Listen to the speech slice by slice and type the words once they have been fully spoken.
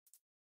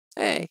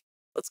Hey,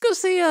 let's go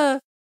see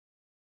what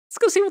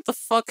the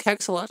fuck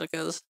Hexologic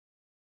is.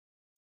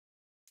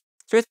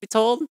 Truth be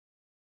told,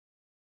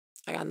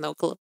 I got no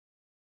clue.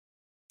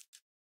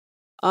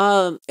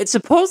 It's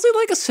supposedly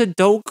like a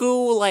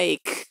Sudoku,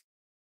 like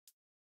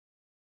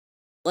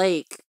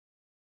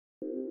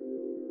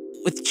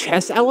with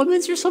chess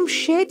elements or some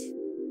shit?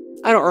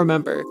 I don't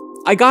remember.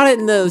 I got it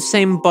in the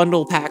same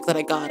bundle pack that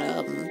I got,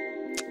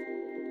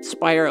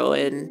 Spyro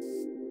in.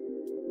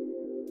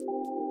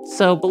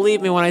 So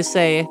believe me when I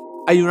say,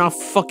 I do not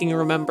fucking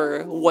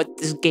remember what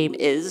this game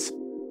is.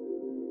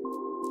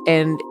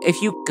 And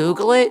if you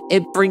Google it,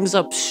 it brings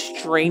up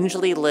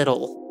strangely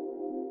little.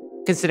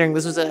 Considering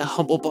this was a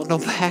humble bundle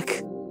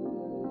pack.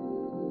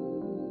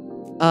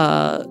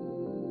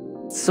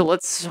 So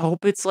let's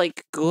hope it's,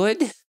 like,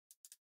 good?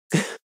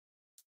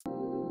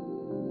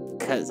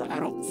 Because I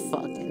don't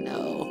fucking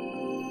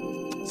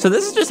know. So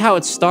this is just how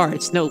it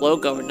starts. No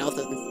logo or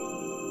nothing.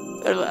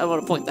 I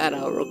want to point that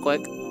out real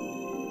quick.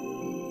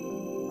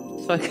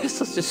 So I guess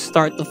let's just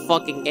start the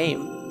fucking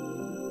game.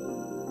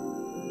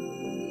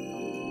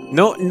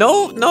 No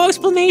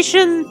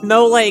explanation.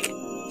 No, like,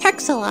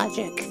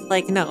 Hexologic.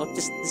 Like, no,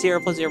 just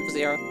 0 + 0 +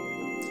 0.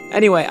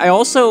 Anyway, I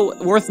also,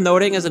 worth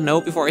noting as a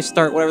note before I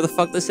start whatever the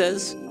fuck this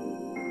is.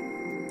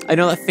 I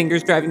know that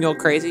finger's driving you all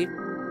crazy.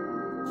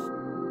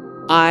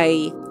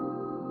 I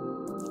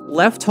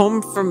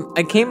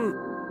came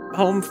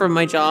home from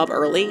my job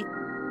early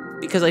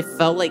because I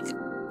felt, like,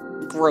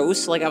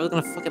 gross, like I was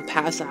gonna fucking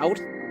pass out.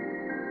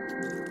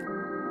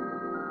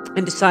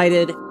 And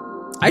decided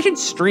I should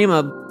stream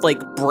a, like,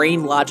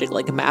 brain logic,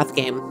 like a math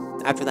game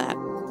after that.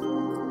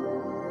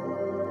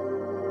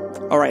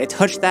 Alright, I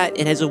touched that,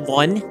 it has a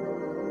 1.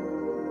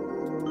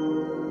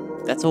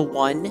 That's a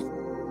 1.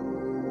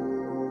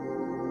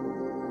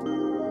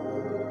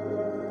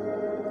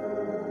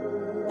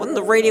 What in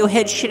the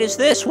Radiohead shit is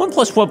this? 1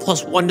 + 1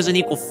 + 1 doesn't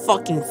equal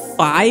fucking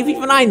 5?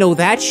 Even I know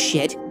that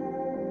shit.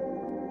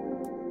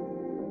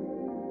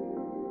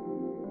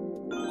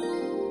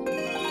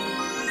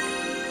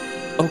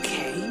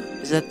 Okay,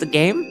 is that the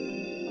game?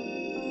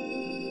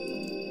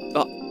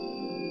 Oh.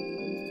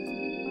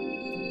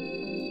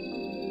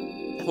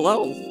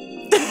 Hello?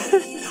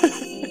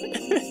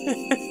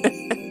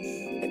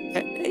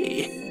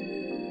 Hey.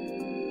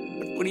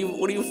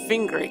 What are you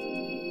fingering?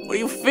 What are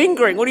you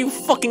fingering? What are you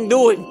fucking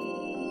doing?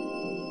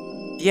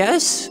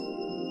 Yes?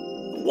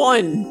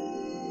 1.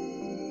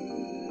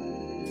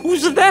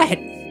 Who's that?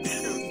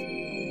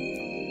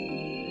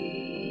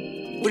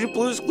 Which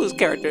Blue's Clues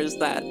character is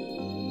that?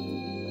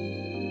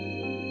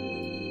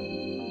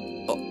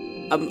 Oh,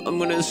 I'm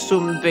gonna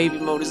assume baby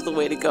mode is the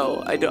way to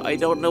go. I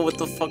don't know what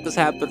the fuck is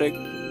happening.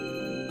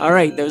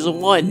 Alright, there's a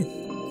 1.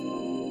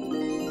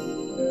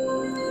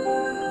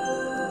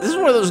 This is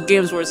one of those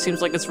games where it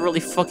seems like it's really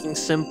fucking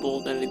simple,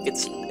 then it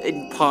gets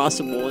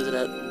impossible, isn't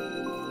it?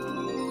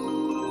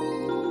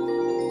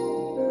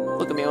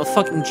 Look at me, I'm a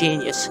fucking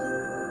genius.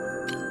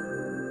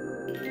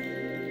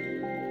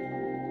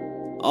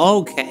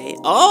 Okay.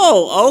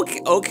 Oh,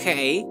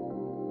 okay.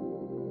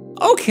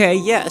 Okay,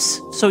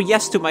 yes. So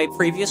yes to my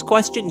previous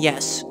question,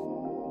 yes.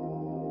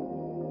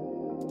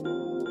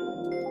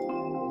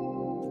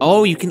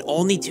 Oh, you can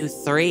only do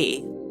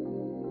 3.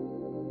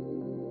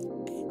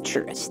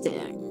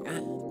 Interesting.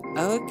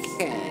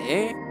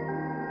 Okay.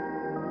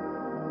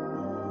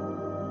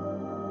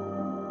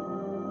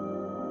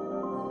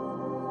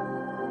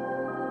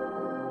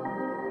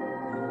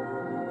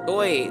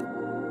 Wait,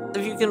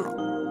 if you can...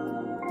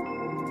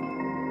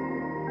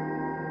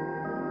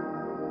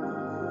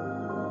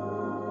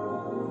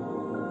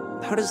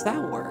 How does that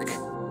work?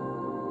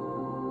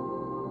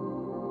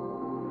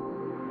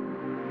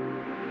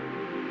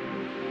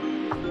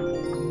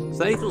 So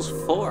that equals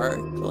 4,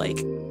 like...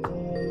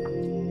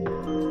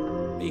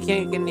 You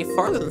can't get any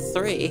farther than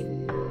 3.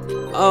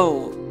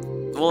 Oh,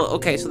 well,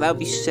 okay, so that would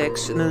be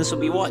 6, and then this will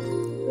be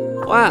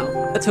 1. Wow,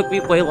 that took me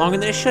way longer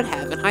than it should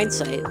have, in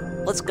hindsight.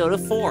 Let's go to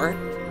 4.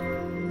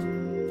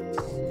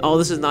 Oh,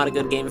 this is not a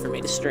good game for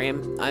me to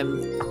stream.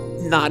 I'm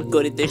not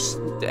good at this,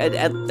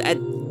 at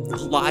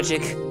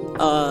logic.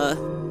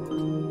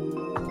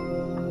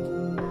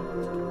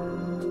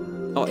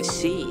 Oh, I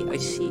see. Look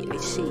at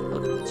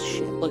this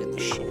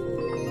shit,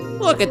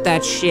 Look at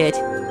that shit.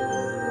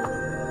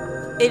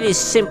 It is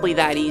simply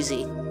that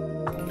easy.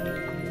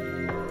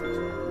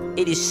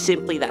 It is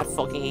simply that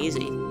fucking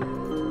easy.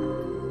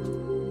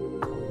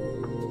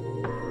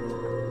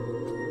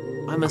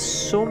 I'm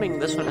assuming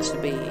this one has to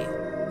be...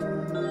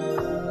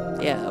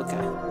 Yeah,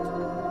 okay.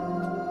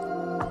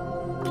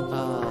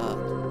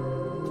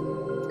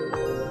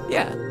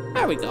 Yeah,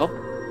 there we go.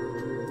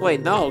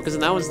 Wait, no, because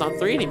that one's not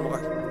 3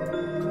 anymore.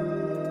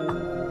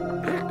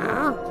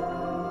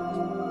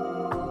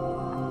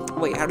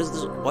 Wait, how does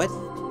this... What?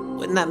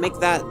 Wouldn't that make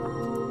that...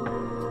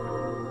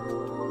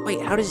 Wait,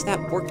 how does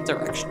that work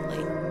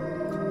directionally?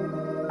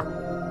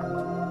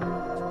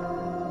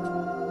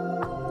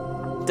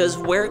 Does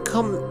where it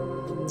come...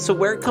 So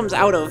where it comes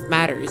out of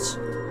matters.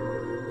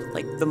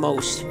 Like, the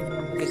most.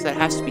 Because that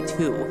has to be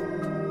 2.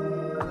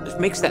 Which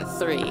makes that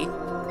 3.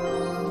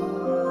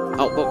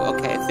 Oh, well,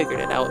 okay, I figured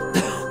it out.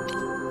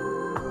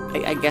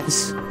 I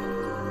guess.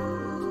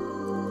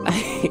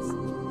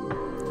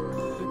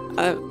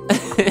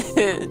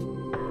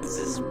 This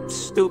is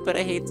stupid,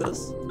 I hate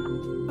this.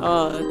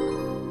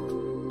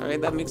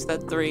 Alright, that makes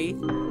that 3.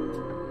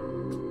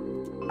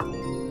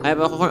 I have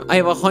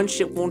a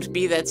hunch it won't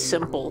be that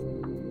simple.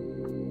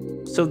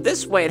 So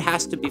this way it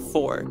has to be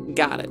 4.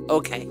 Got it.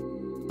 Okay.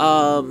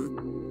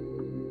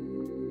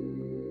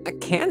 That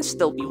can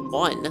still be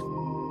 1.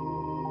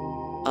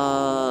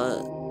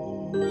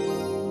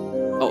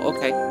 Oh,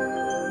 okay.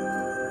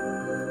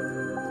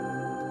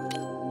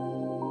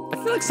 I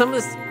feel like some of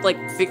this, like,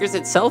 figures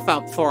itself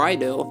out before I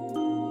do.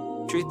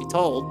 Truth be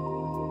told.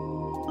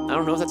 I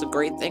don't know if that's a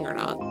great thing or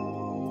not.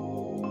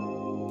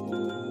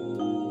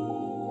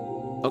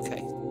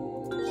 Okay.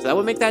 So that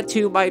would make that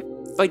 2 by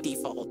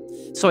default.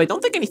 So I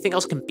don't think anything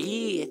else can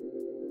be...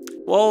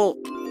 Well...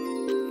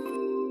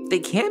 They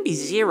can be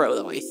 0,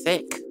 though, I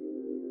think.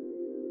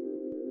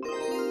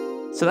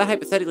 So that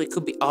hypothetically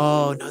could be...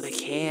 Oh, no, they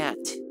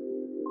can't.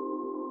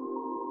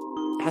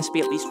 It has to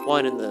be at least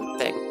 1 in the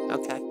thing.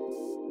 Okay.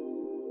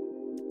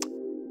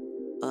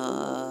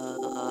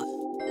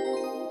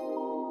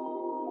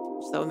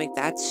 So that would make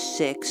that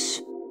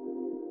 6.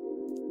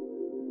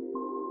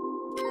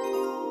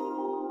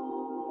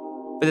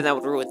 But then that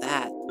would ruin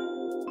that.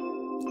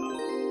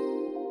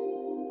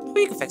 Oh,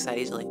 you can fix that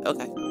easily.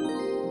 Okay.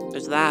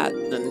 There's that.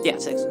 Then, yeah,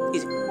 6.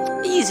 Easy.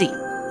 Easy!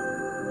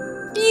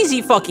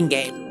 Easy fucking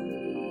game.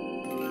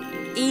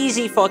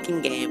 Easy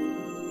fucking game.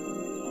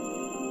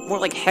 More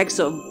like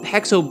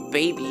Hexo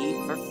baby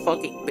for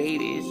fucking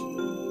babies.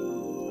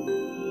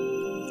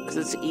 Cause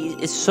it's easy.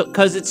 It's so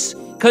cause it's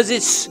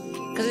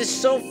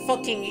so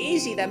fucking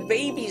easy that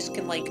babies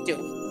can like do.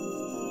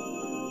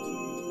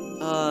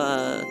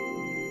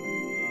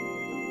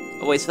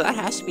 Oh wait, so that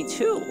has to be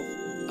 2,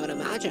 I would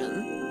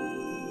imagine.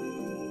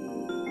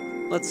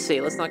 Let's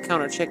see. Let's not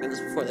count our chickens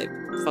before they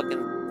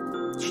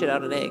fucking shit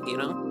out an egg, you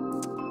know.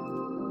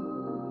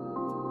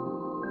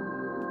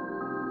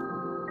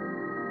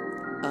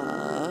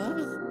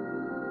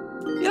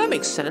 Yeah, that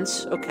makes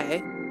sense.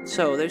 Okay.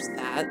 So, there's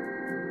that.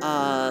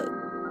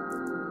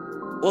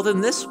 Well,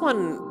 then this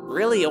one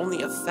really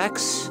only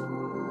affects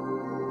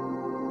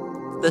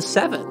the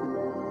 7,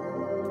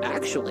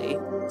 actually.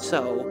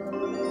 So,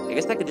 I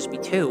guess that could just be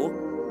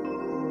 2.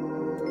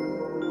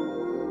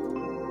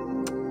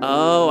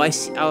 Oh, I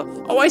see.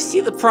 Oh, I see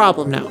the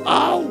problem now.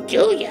 Oh,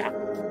 do ya?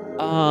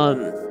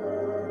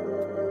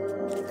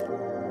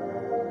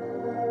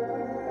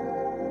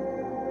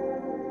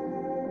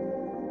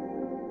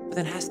 But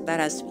then that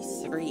has to be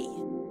 3.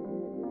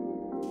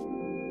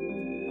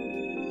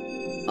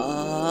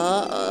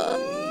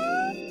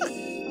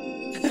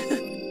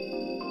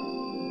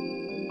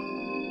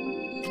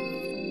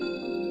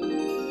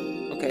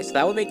 Okay, so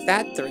that would make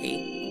that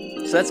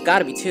 3. So that's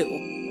gotta be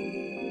 2.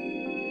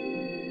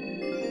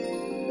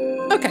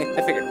 Okay,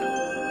 I figured it out.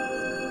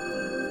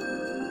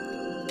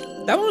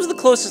 That one was the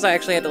closest I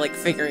actually had to, like,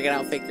 figuring it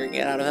out, if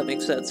that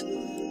makes sense.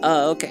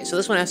 Okay, so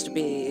this one has to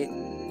be...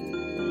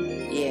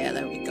 Yeah,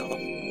 there we go.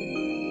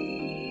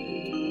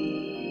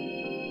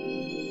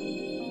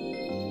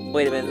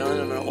 Wait a minute,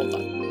 no, hold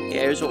on. Yeah,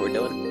 here's what we're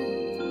doing.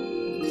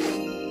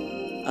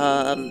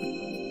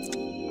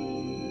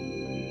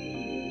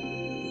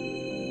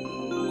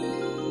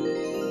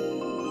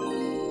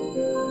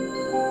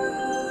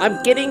 I'm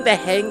getting the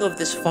hang of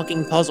this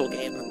fucking puzzle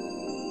game.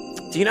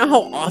 Do you know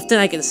how often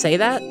I can say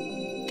that?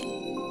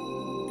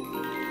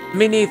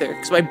 Me neither,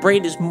 because my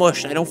brain is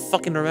mush and I don't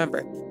fucking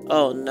remember.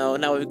 Oh no,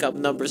 now we've got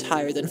numbers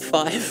higher than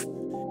 5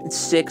 and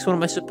 6. What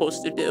am I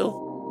supposed to do?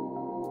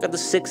 Got the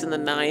 6 and the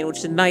 9, which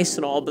is nice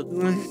and all, but...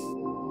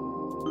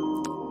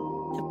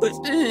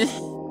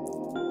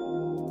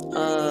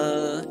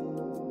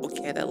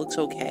 Okay, that looks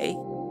okay.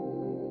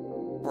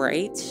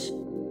 Right?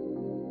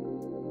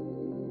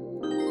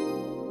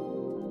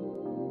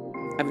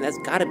 I mean, that's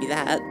gotta be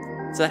that.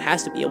 So that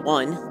has to be a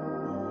 1.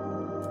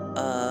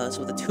 So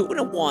with a 2 and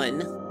a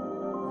 1...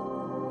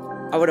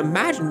 I would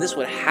imagine this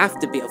would have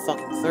to be a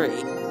fucking 3.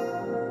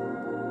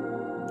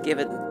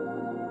 Given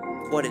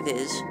what it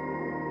is.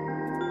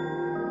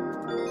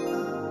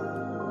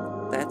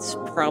 That's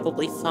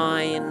probably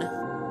fine.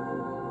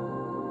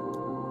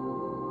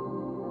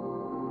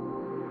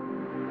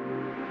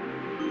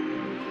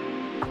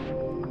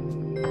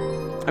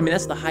 I mean,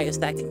 that's the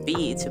highest that can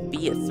be, to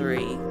be a 3.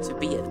 To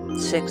be a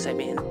 6, I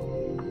mean.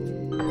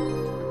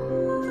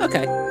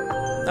 Okay.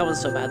 That wasn't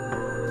so bad.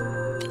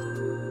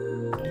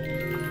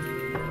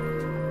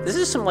 This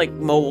is some, like,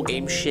 mobile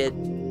game shit.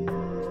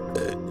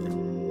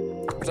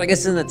 Which I guess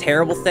isn't a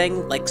terrible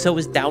thing. Like, so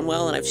is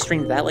Downwell, and I've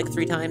streamed that, like,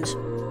 3 times.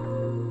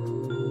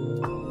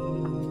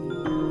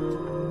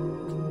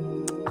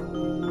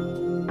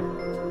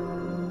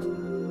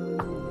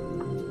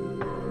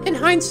 In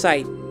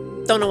hindsight,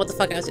 don't know what the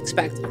fuck I was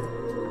expecting.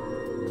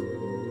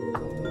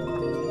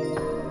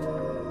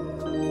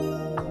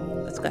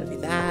 That's gotta be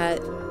that.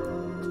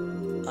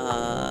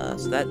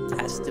 So that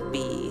has to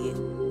be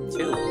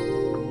 2.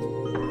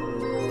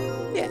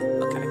 Yeah,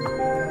 okay.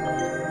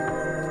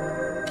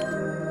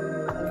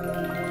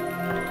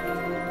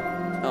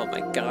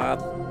 my god.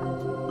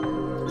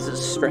 This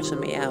is stressing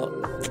me out.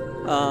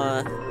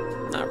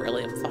 Not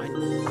really, I'm fine.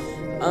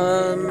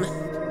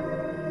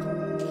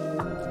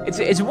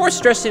 It's more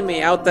stressing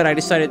me out that I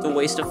decided to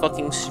waste a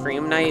fucking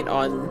stream night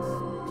on...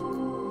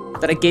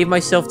 That I gave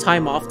myself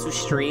time off to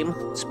stream,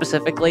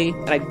 specifically,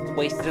 and I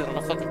wasted it on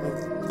a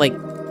fucking, like,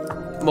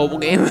 mobile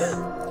game.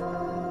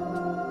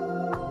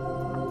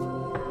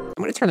 I'm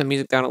gonna turn the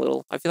music down a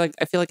little. I feel like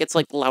it's,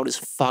 like, loud as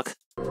fuck.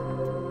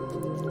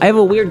 I have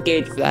a weird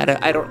gauge for that.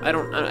 I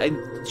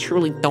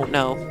truly don't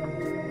know.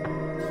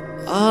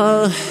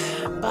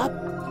 Bop,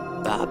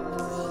 bop.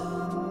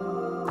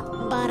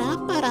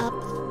 Ba-da-ba-da.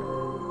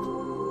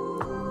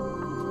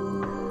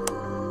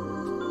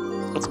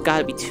 It's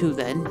gotta be 2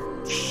 then.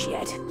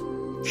 Shit.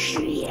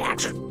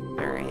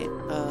 Alright,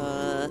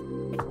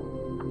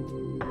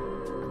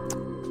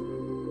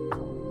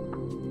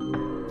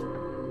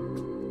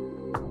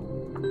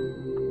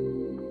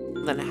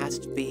 then it has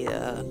to be,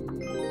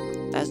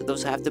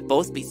 those have to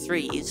both be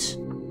 3s.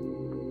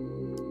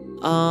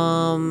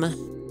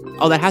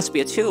 Oh, that has to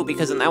be a 2,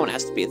 because then that one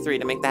has to be a 3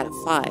 to make that a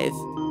 5.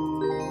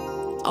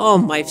 Oh,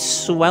 my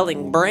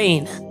swelling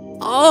brain.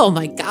 Oh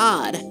my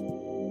god.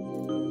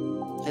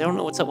 I don't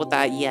know what's up with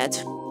that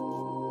yet.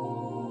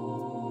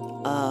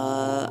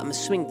 I'm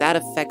assuming that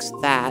affects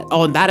that.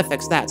 Oh, and that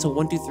affects that. So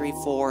 1, 2, 3,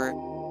 4.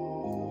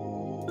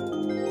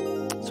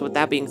 So with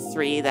that being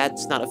 3,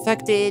 that's not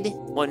affected.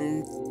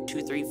 1,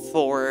 2, 3,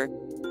 4,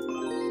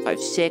 5,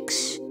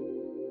 6.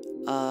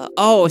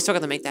 Oh, I still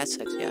got to make that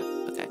 6. Yeah.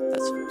 Okay,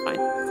 that's fine.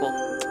 Cool.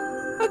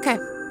 Okay.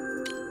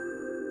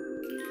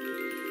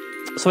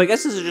 So I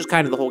guess this is just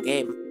kind of the whole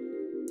game.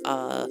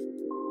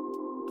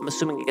 I'm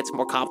assuming it gets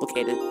more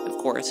complicated, of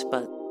course,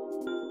 but...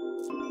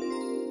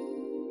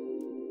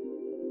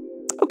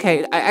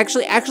 Okay,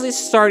 actually it's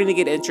starting to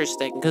get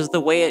interesting, because the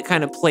way it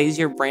kind of plays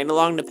your brain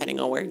along, depending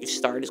on where you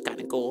start, is kind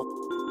of cool.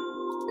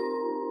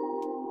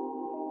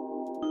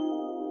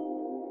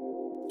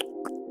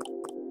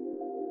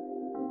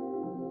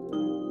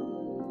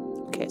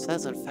 Okay, so that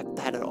doesn't affect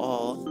that at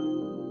all.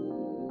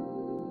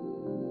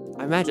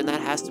 I imagine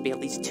that has to be at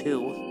least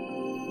 2.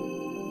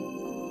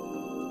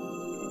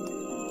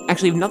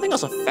 Actually, if nothing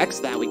else affects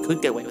that, we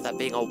could get away with that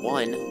being a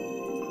 1.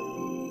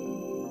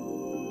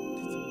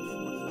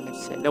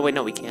 No, wait,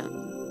 no, we can't.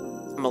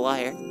 I'm a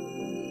liar.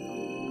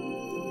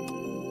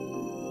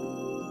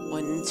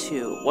 1,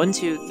 2. 1,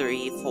 2,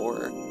 3,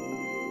 4.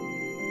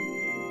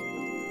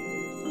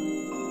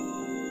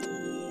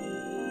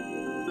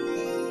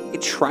 You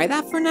try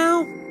that for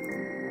now?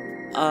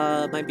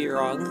 Might be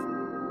wrong.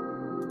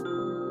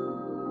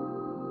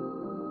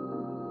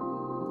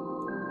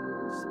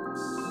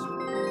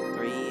 6,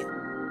 3.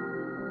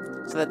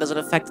 So that doesn't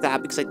affect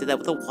that because I did that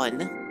with a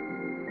 1.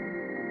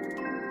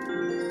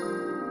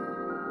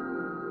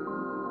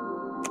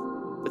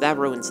 But that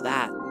ruins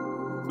that.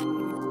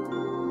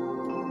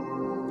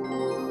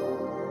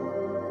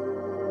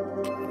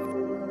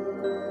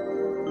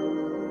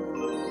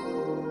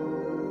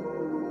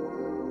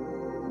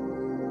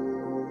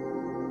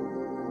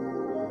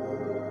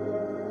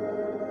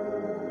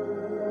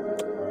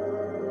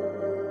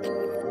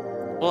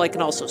 Well, I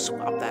can also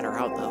swap that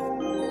around, though.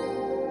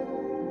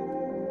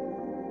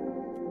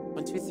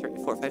 1, 2, 3,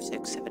 4, 5,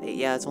 6, 7, 8.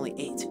 Yeah, it's only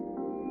 8. So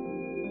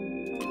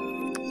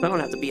that don't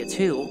have to be a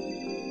 2.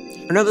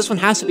 Or no, this one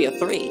has to be a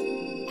 3.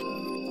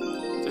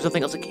 There's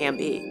nothing else it can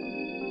be.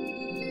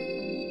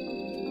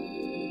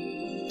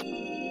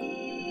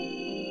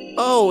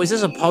 Oh, is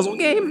this a puzzle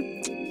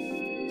game?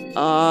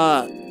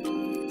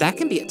 That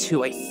can be a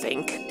 2, I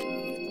think.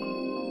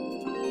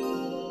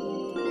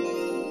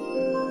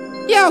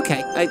 Yeah,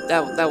 okay.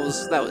 That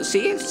was.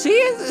 See?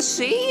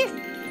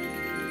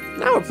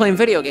 Now we're playing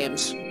video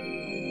games.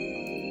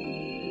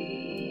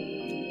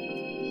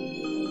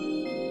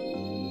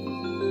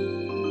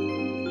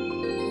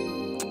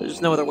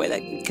 There's no other way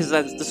that, because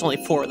there's only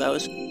 4 of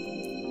those.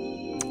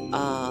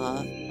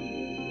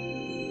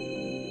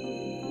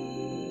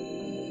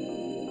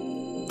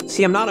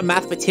 See, I'm not a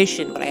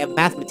mathematician, but I have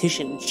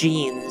mathematician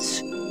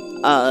genes.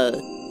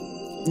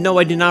 No,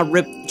 I did not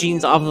rip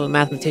genes off of a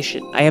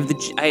mathematician. I have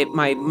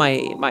my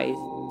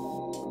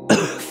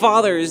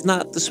father is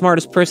not the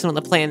smartest person on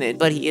the planet,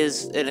 but he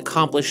is an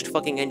accomplished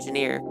fucking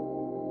engineer.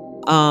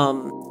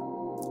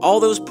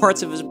 All those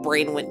parts of his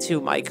brain went to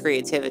my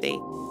creativity.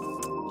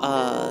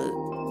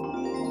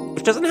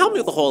 Which doesn't help me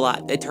with a whole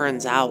lot, it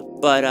turns out,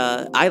 but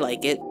I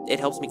like it. It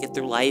helps me get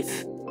through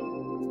life.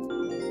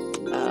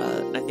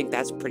 I think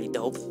that's pretty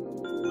dope.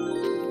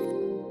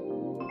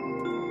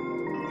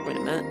 Wait a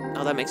minute.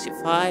 Oh, that makes you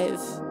 5.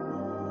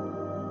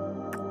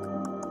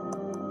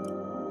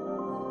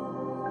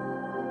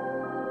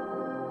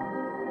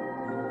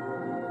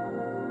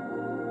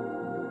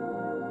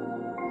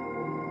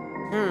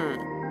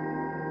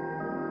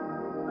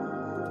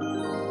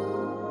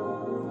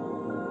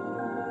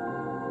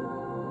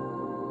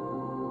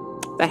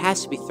 That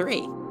has to be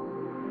 3.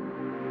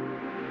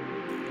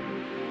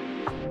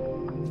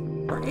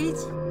 Right?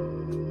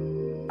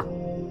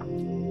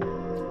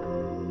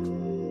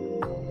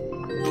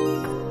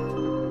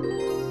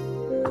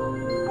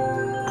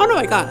 Oh no,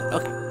 I got it.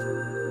 Okay.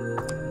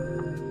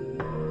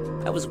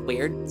 That was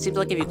weird. It seems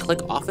like if you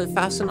click off it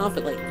fast enough,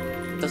 it like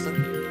doesn't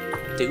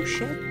do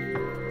shit.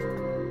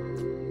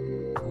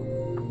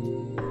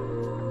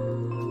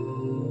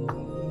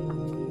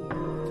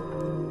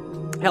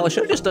 Hell, I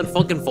should have just done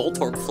fucking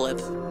Voltorb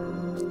flip.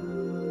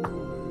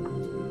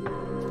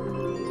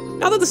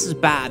 Not that this is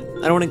bad.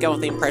 I don't want to go with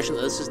the impression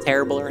that this is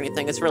terrible or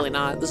anything. It's really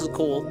not. This is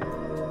cool.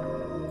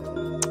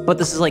 But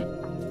this is like...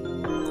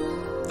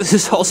 This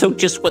is also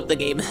just what the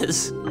game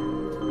is.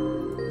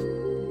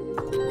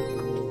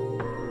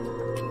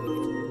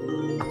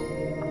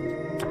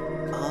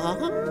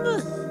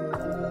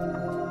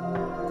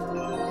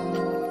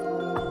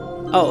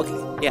 Oh, okay.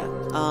 Yeah.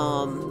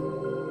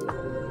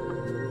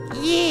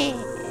 Yeah.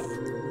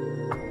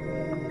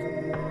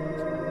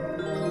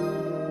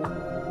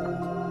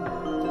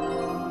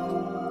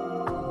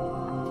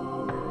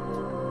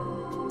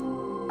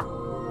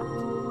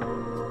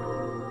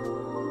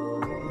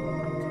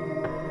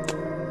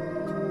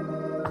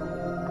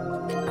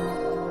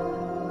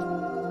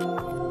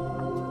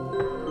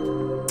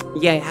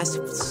 Yeah, it has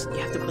to. You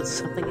have to put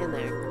something in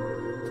there.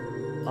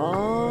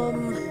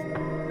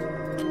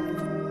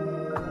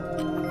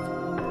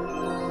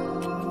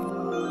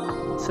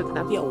 So can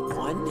that be a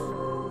 1?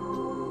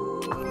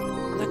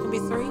 That can be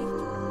 3?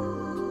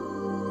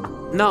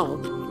 No,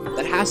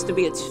 that has to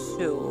be a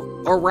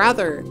 2. Or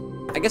rather,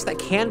 I guess that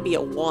can be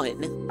a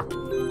 1.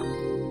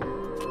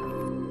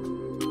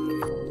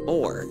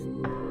 Or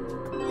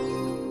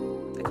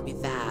that could be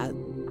that.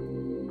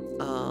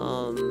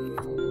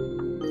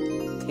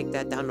 Take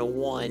that down to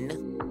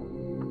 1.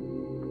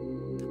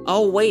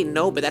 Oh wait,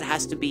 no, but that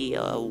has to be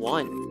a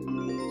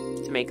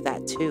 1 to make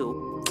that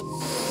 2.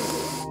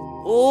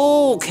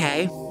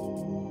 Okay.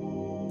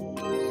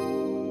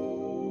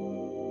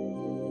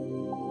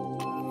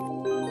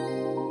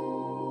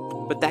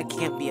 But that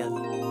can't be a...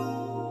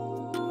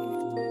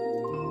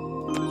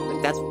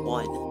 Like, that's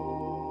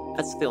 1.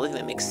 That's the only thing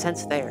that makes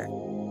sense there.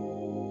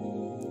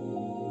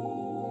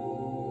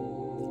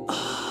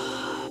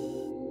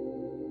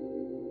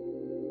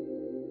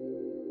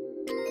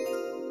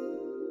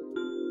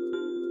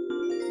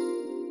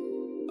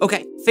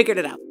 Okay, figured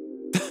it out.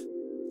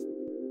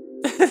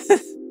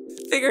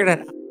 Figured it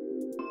out.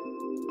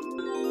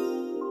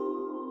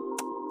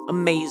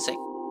 Amazing.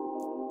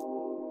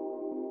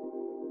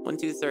 1,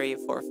 2, 3,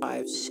 4,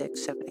 5,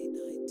 6, 7, 8, 9,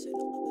 10,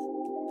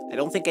 11. I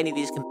don't think any of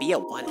these can be a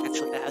 1.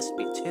 Actually, that has to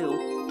be a 2.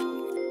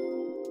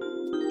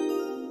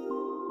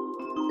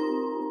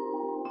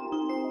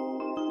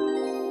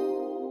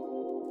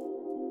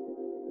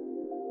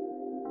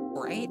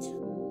 Right?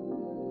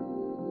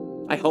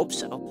 I hope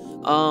so.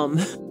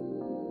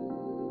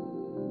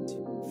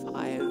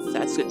 5,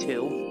 that's a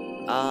 2.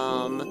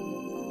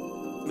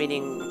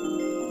 Meaning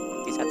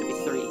these have to be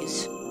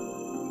 3s.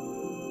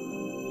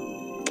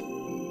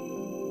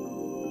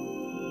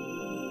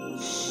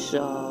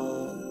 So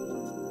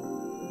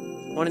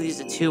one of these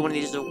is a 2, one of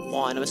these is a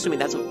 1. I'm assuming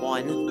that's a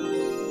 1.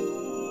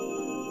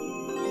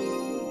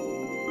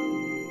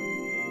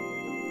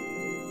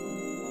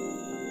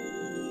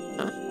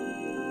 Huh?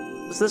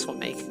 What's this one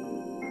make?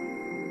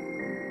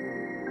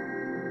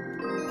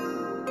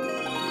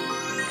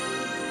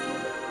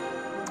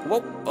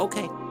 Whoa,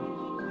 okay.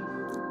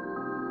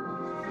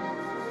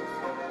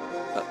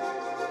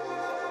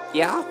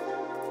 Yeah?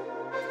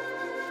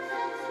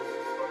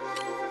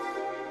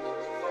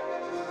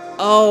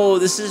 Oh,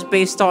 this is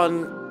based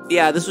on...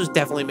 Yeah, this was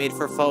definitely made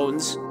for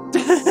phones.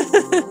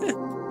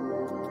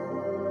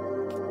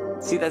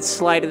 See that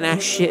sliding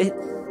ass shit?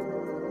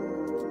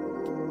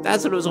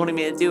 That's what it was wanting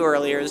me to do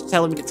earlier, is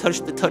telling me to touch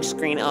the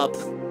touchscreen up.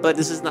 But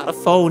this is not a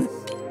phone.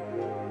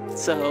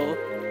 So...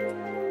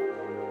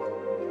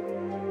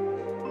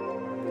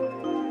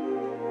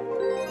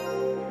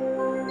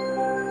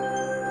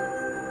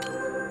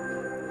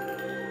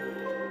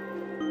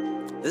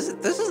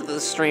 This is the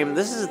stream.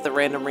 This is the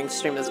Randomrings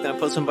stream that's gonna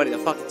put somebody to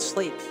fucking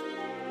sleep.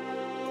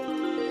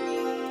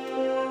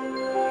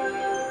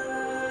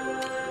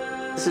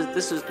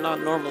 This is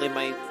not normally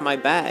my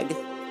bag.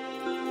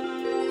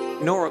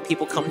 Nor what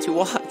people come to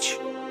watch.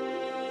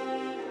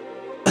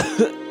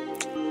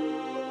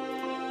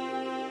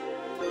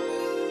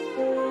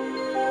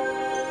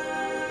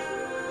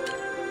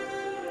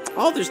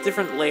 Oh, there's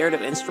different layered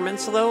of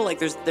instruments though. Like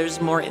there's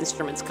more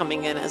instruments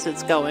coming in as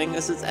it's going,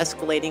 as it's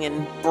escalating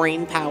in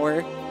brain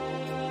power.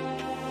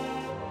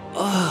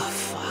 Oh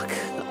fuck.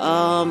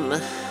 I'm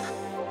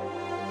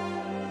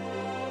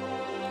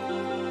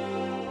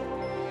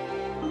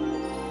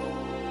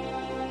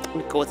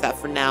gonna go with that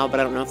for now, but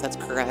I don't know if that's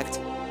correct.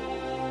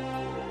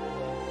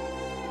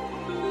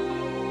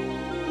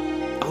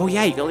 Oh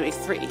yeah, you can only make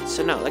 3,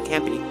 so no, that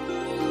can't be.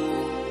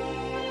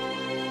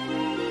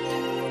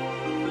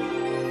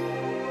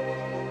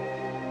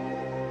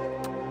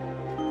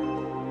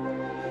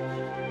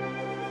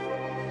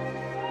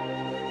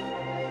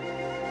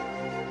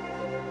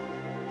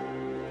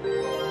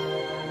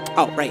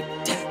 Oh, right.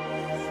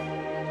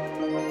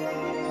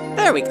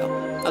 There we go.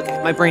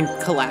 Okay, my brain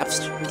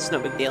collapsed. It's no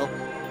big deal.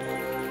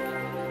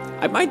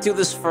 I might do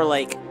this for,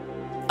 like,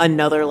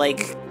 another,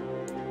 like,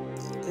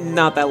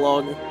 not that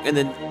long, and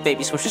then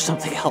maybe switch to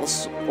something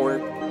else, or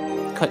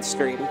cut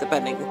stream,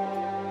 depending.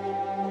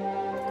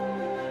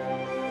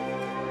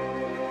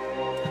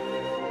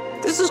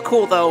 This is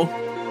cool, though.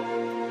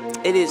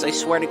 It is, I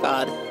swear to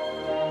God.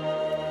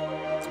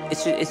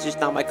 It's just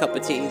not my cup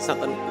of tea. It's not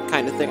the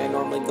kind of thing I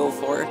normally go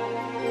for.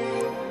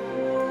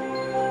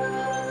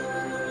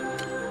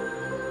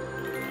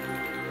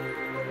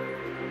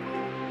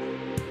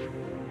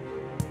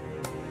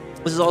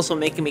 This is also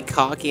making me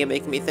cocky and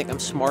making me think I'm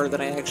smarter than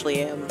I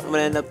actually am. I'm gonna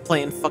end up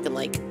playing fucking,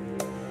 like,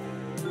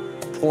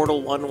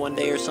 Portal 1 one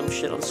day or some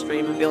shit on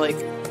stream and be like,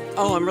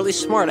 oh, I'm really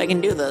smart, I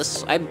can do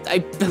this. I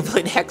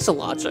played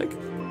Hexologic.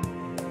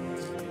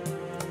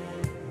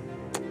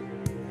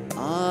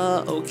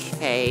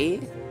 Okay.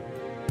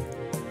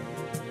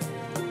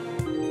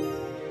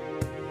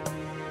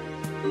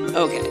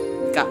 Okay,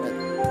 got it.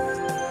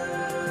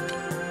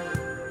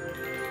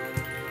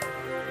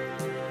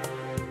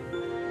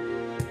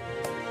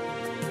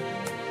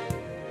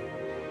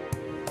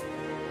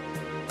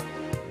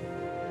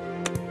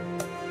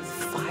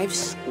 Five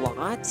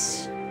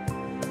slots?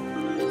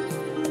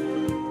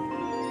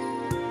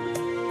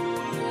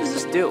 What does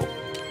this do?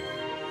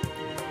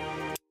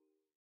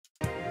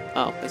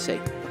 Oh, I see.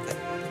 Okay.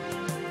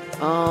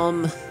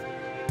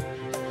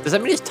 Does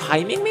that mean it's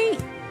timing me?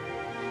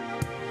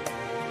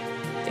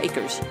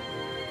 Takers.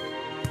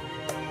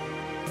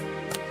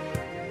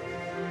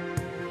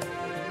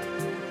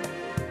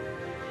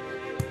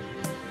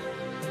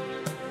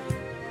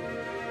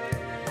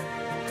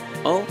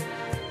 Oh.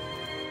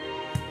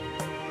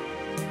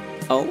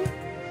 Oh?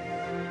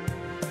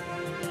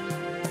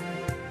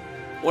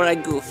 What did I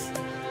goof?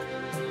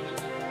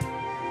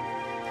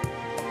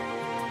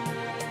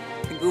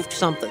 I goofed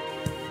something.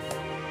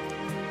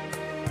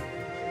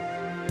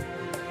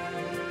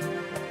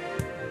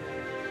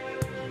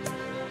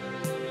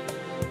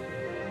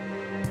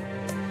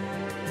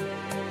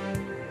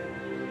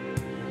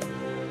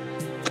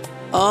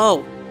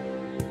 Oh.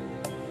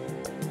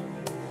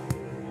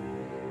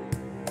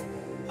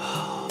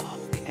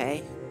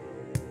 Okay.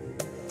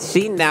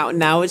 See,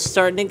 now it's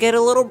starting to get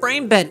a little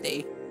brain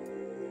bendy.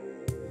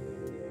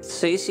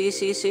 See?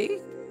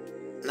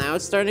 Now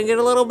it's starting to get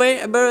a little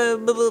brain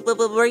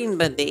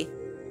bendy.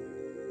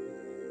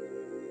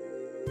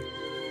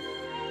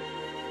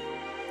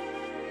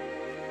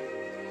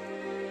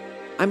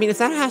 I mean, if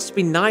that has to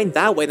be 9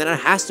 that way, then it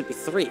has to be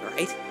 3,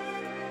 right?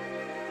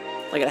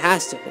 Like, it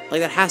has to. Like,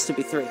 that has to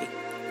be 3.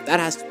 That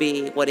has to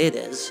be what it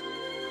is.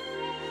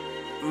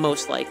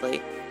 Most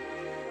likely.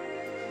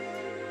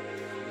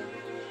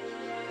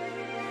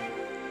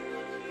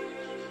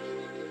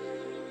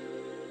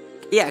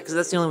 Yeah, because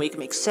that's the only way you can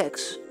make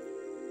 6.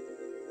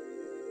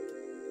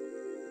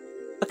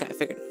 Okay, I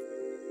figured.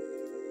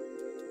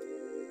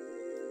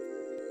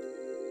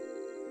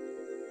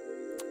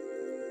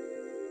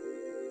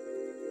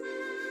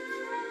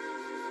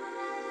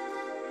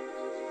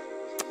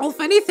 Well, if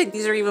anything,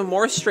 these are even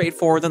more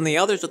straightforward than the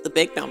others with the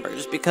big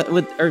numbers, because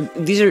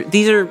these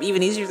are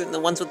even easier than the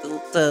ones with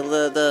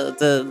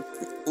the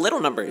little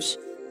numbers.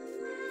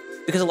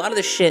 Because a lot of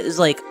this shit is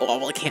like, oh,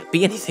 well, it can't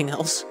be anything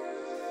else.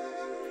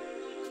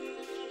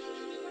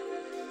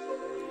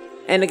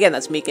 And again,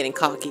 that's me getting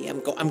cocky.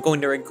 I'm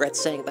going to regret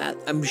saying that,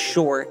 I'm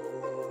sure.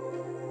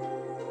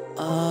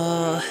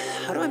 How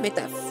do I make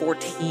that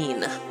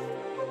 14?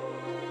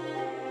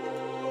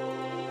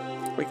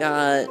 We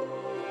got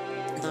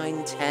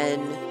 9,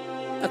 10.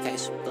 Okay,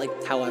 so, like,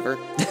 however.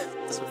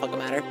 Doesn't fucking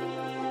matter.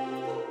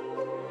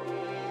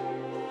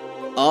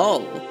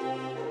 Oh.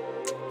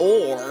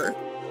 Or.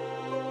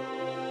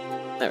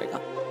 There we go.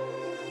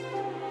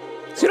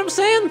 See what I'm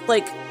saying?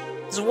 Like,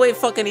 it's way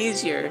fucking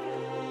easier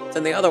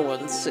than the other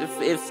ones,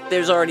 if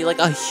there's already, like,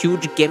 a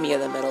huge gimme in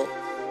the middle.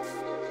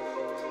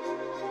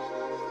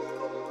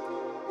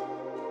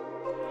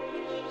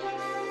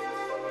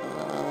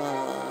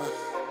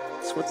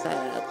 So what's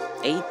that?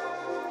 8?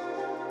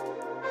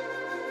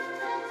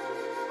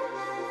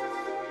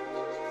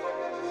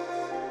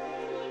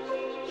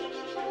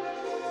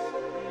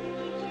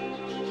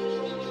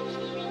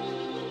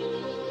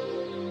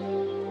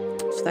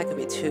 So that could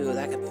be 2,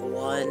 that could be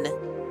 1.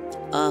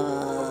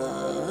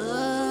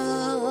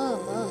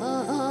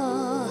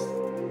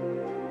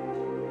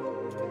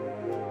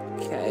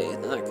 Okay,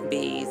 then that could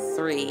be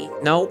 3.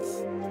 Nope.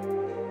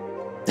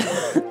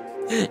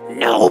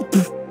 Nope!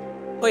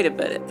 Wait a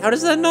minute, how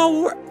does that not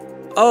work?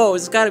 Oh,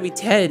 it's gotta be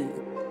 10.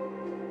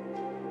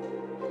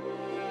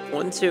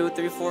 1, 2,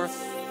 3, 4.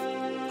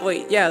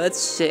 Wait, yeah, that's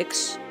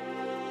 6.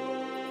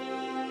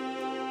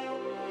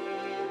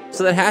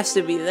 So that has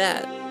to be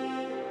that.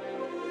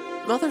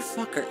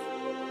 Motherfucker.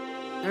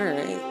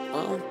 Alright,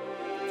 well,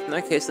 in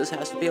that case, this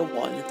has to be a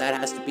 1. That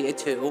has to be a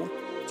 2,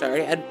 which I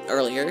already had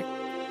earlier.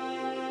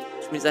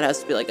 Which means that has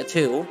to be like a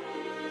 2.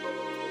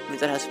 Which means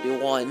that has to be a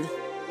 1.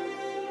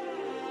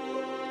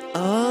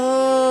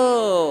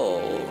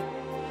 Oh.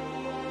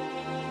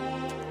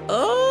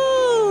 Oh.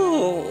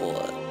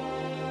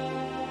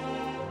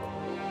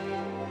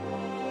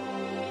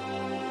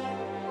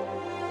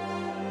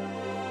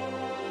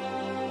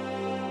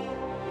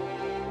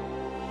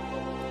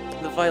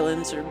 The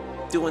violins are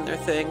doing their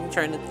thing,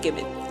 trying to get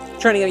me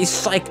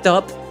psyched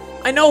up.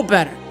 I know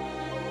better.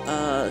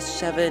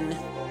 7.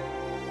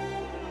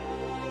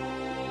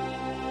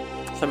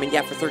 So I mean,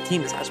 yeah, for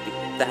 13, this has to be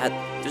that.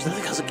 There's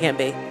nothing else it can't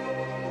be.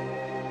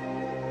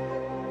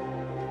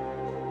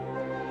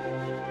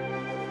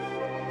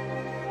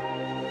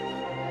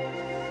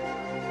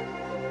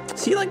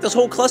 See, like, this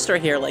whole cluster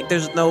here, like,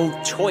 there's no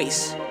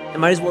choice. It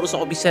might as well just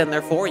all be sitting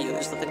there for you.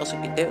 There's nothing else you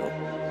can do.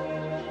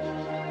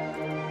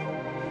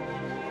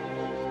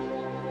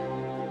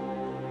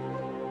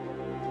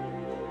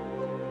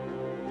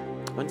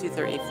 One, two,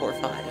 three, four,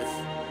 5.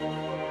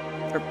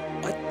 Or,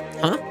 what?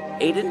 Huh?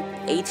 8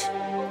 and 8?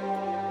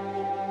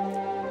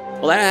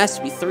 Well, that has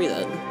to be 3,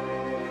 then.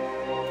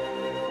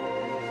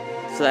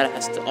 So that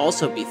has to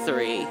also be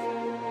 3.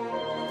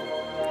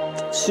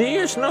 See,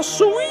 it's not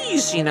so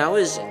easy now,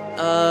 is it?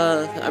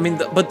 I mean,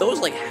 but those,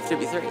 like, have to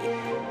be 3.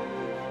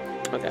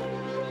 Okay.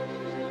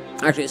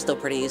 Actually, it's still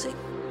pretty easy.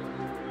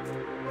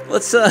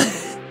 Let's, I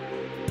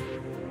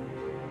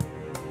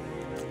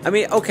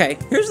mean, okay,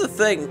 here's the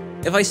thing.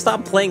 If I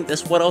stop playing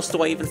this, what else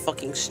do I even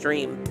fucking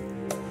stream?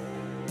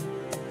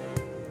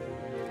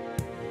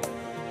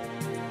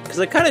 Because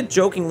I kind of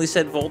jokingly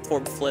said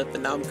Voltorb Flip,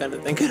 and now I'm kind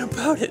of thinking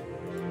about it.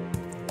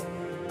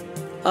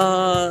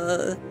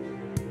 I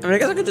mean, I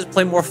guess I could just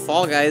play more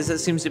Fall Guys. That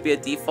seems to be a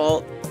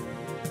default.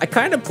 I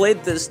kind of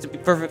played this, to be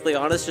perfectly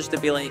honest, just to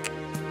be like,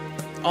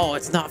 oh,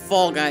 it's not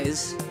Fall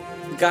Guys.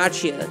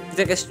 Gotcha. You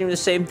think I stream the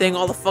same thing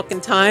all the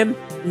fucking time?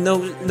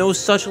 No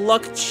such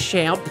luck,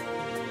 champ.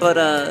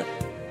 But,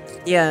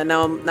 yeah,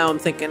 now I'm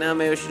thinking,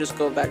 maybe I should just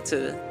go back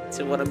to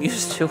what I'm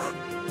used to.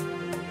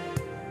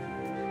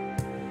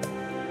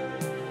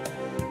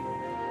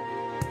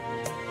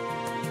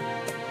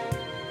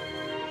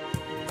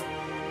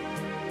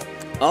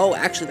 Oh,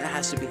 actually, that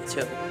has to be the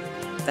 2.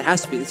 That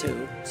has to be the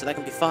 2, so that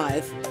can be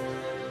 5.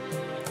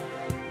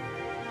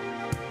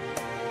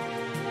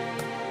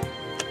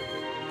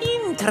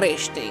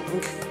 Interesting.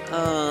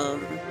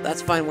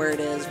 That's fine where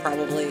it is,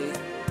 probably.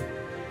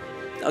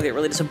 I'll get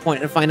really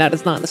disappointed and find out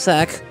it's not in a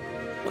sec.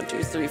 1,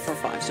 2, 3, 4,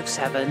 5, 6,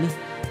 7,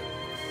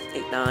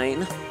 8,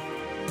 9.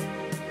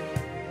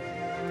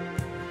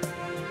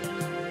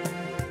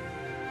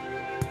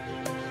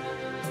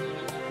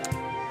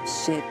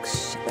 Six,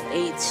 7,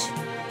 8.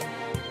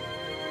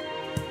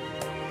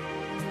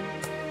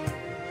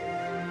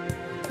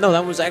 No,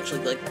 that was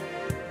actually, like,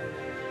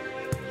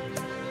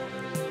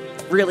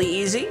 really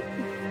easy.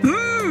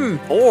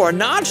 Or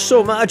not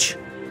so much.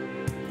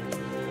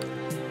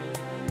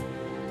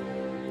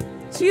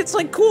 See, it's,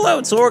 like, cool how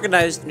it's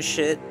organized and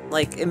shit.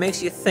 Like, it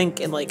makes you think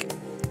in, like,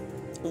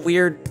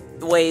 weird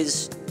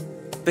ways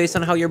based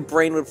on how your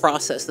brain would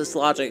process this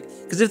logic.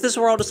 Because if this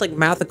were all just, like,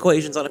 math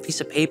equations on a piece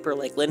of paper,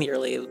 like,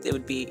 linearly, it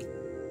would be...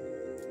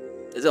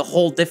 It's a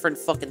whole different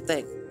fucking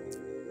thing.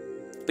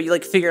 But you,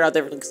 like, figure it out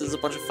differently because there's a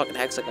bunch of fucking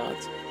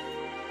hexagons.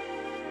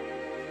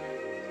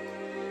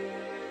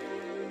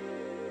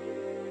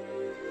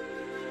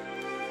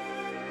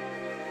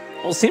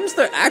 Well, it seems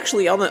there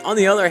actually, on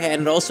the other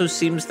hand, it also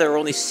seems there are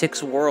only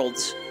 6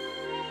 worlds.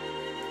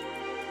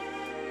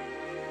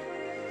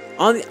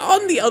 On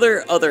the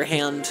other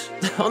hand,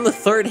 on the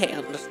third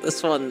hand,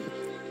 this one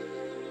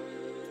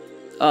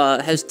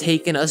has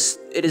taken us.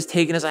 It has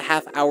taken us a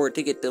half hour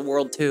to get to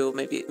World 2.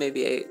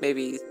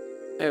 Maybe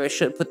I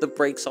should put the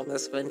brakes on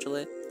this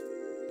eventually.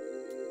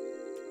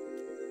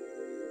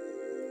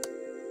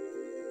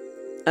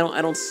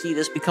 I don't see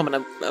this becoming a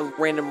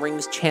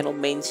Randomrings Channel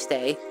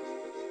mainstay.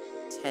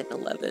 10,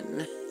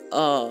 11.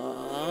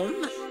 Well,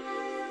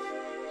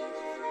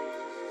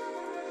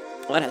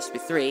 that has to be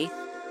 3.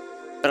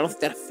 But I don't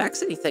think that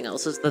affects anything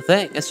else, is the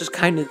thing. It's just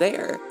kind of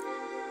there.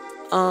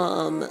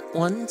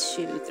 1,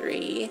 2,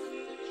 3.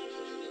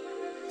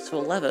 So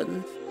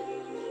 11.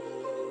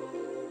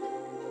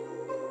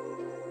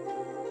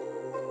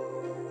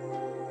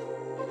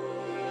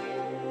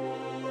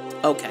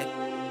 Okay.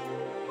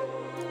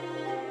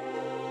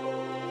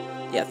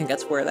 Yeah, I think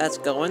that's where that's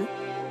going.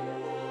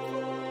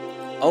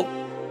 Oh.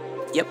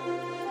 Yep.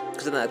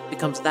 Because then that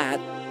becomes that.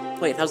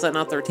 Wait, how's that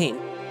not 13?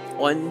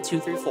 1, 2,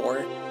 3,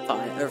 4,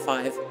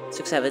 5,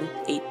 6, 7,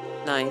 8,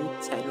 9,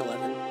 10,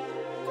 11.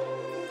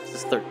 This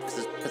is 3,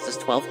 because this is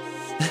 12.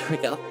 There we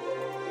go.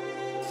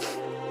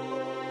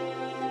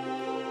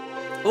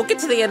 We'll get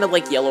to the end of,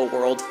 like, Yellow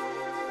World.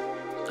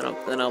 And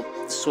then I'll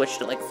switch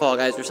to, like, Fall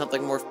Guys or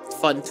something more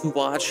fun to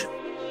watch.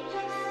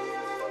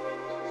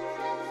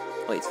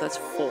 Wait, so that's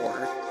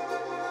 4.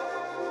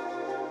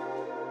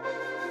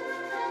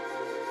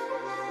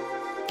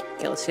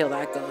 Okay, let's see how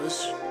that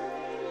goes.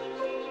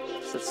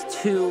 So that's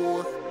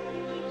 2.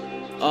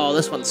 Oh,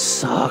 this one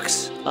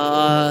sucks.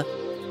 So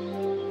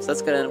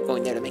that's gonna end up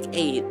going there to make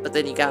 8, but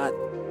then you got...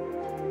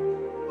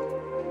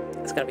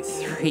 It's gotta be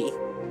 3.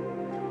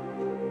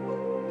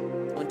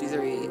 1, 2,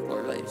 3,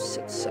 4, 5,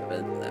 6,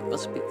 7. That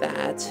must be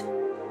that.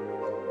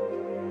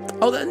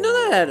 Oh,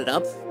 no, that added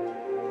up.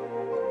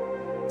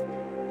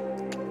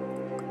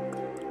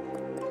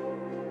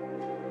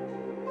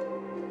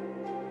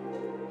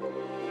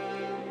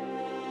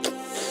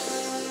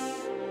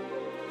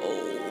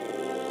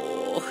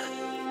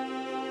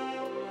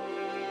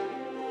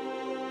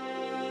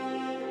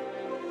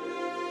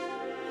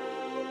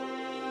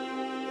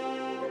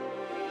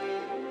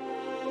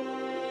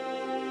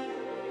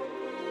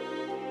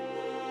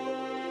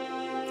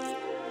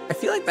 I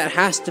feel like that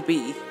has to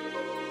be.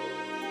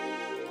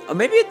 Oh,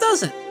 maybe it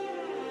doesn't.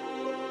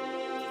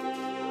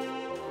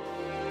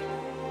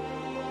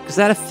 Because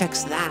that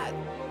affects that.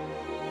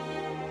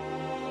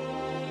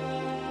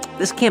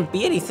 This can't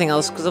be anything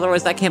else, because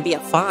otherwise that can't be a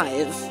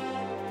 5.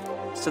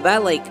 So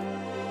that, like...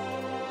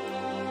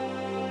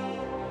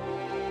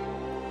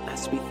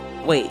 has to be...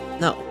 Wait,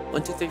 no.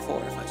 1, 2, 3, 4,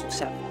 5, 6,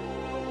 7.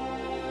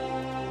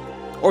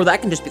 Or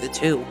that can just be the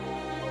 2.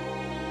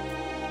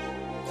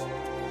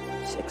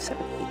 6,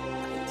 7, 8,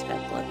 9,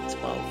 10, 11,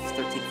 12,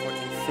 13,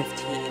 14,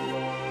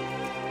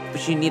 15.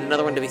 But you need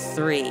another one to be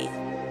 3.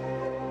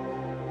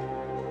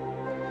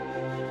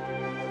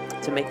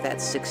 To make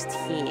that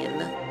 16.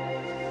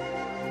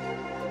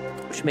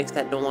 Which makes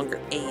that no longer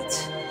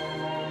 8.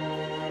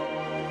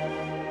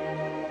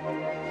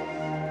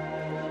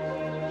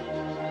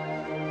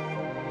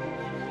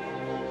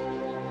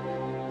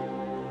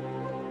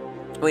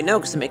 Wait, no,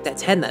 because to make that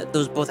 10,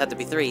 those both have to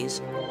be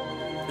 3s.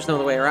 There's no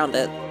other way around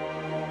it.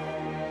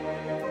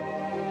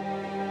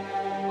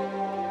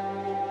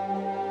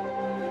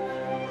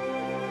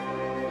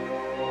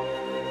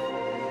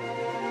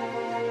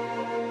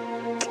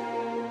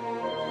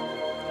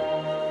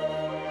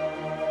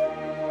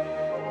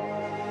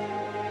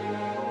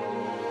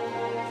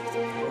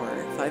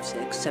 Four, 5,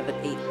 6, 7,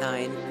 8,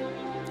 9.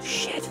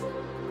 Shit.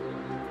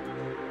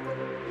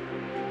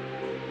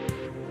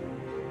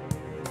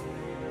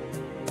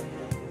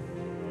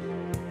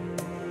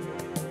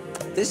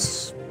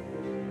 This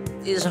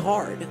is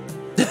hard.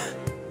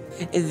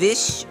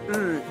 This,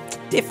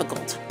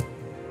 difficult.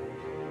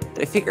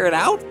 Did I figure it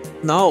out?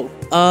 No.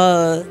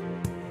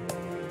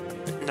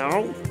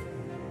 No.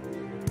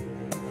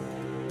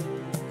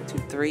 2,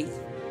 3.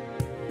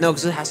 No,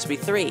 because it has to be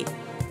 3.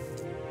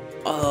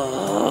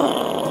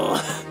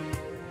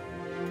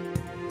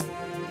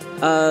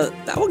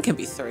 That one can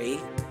be 3.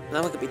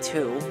 That one could be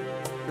 2.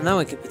 And that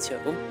one could be 2.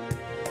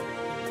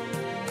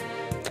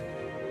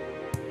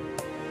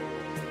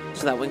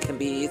 So that one can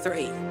be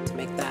 3 to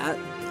make that.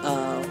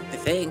 I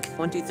think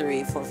 1, 2,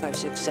 3, 4, 5,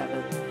 6,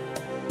 7.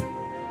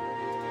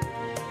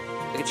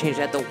 I can change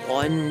that to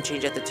 1,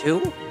 change that to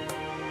 2.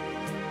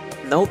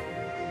 Nope.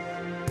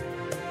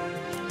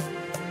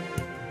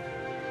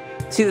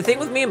 See, the thing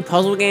with me in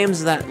puzzle games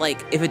is that,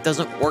 like, if it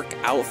doesn't work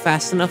out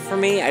fast enough for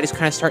me, I just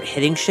kind of start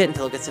hitting shit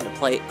until it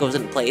goes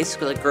into place.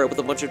 Because I grew up with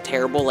a bunch of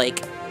terrible,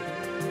 like,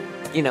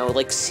 you know,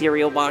 like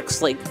cereal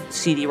box, like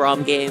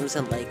CD-ROM games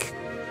and like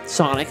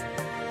Sonic.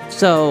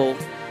 So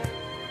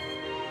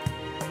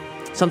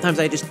sometimes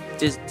I just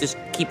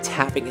keep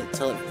tapping it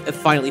until it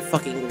finally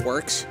fucking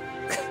works.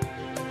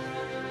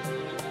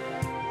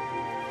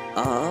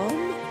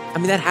 I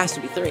mean, that has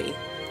to be 3.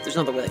 There's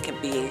no other way that can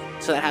be.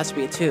 So that has to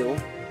be a 2.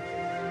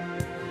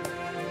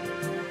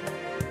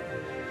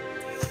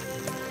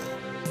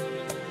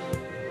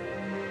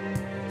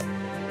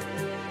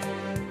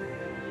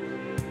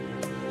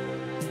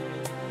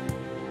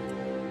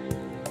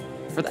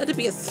 For that to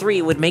be a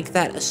 3 would make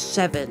that a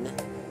 7.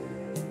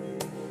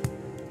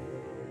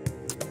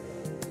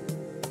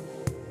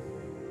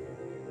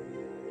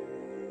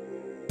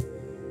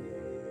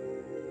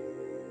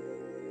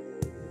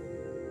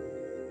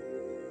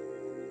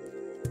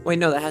 Wait,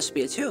 no, that has to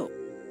be a 2.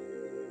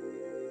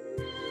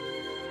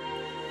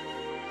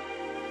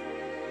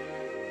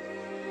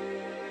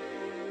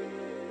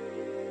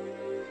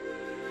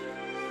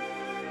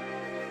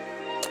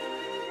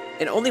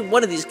 And only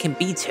one of these can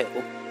be 2.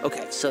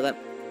 Okay, so that...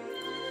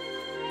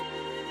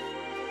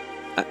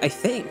 I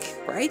think,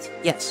 right?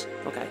 Yes,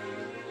 okay.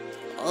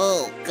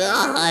 Oh,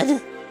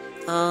 God!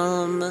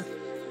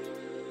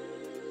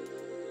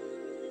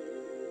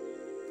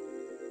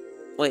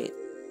 Wait.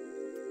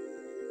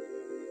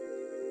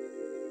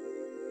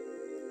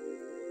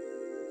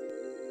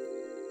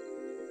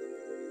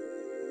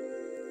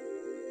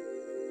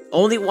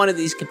 Only one of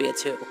these can be a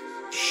 2.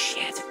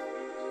 Shit.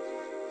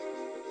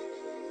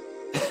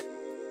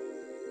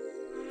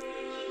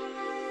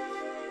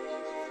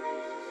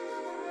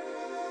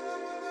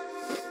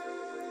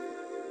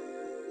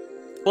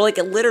 Well, like,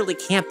 it literally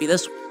can't be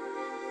this one.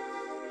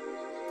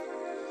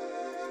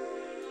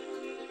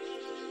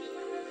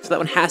 So that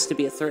one has to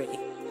be a 3.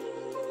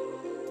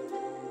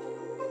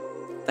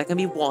 That can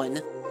be 1.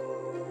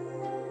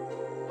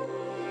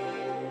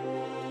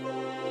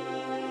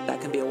 That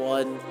can be a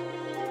 1.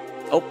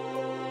 Oh,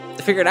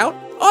 I figured it out.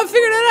 Oh, I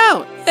figured it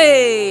out.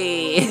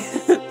 Hey.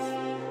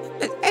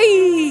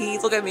 Hey,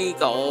 look at me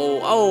go.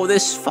 Oh,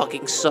 this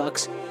fucking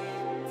sucks.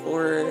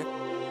 4.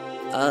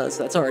 So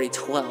that's already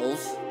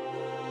 12.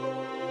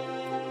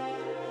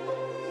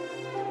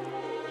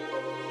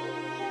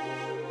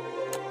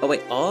 Oh,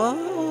 wait.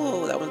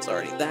 Oh, that one's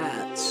already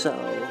that. So,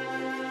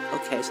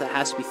 okay, so that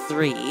has to be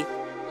 3.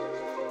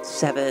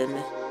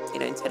 7, 8,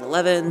 9, 10,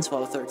 11,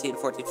 12, 13,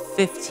 14,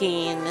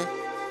 15.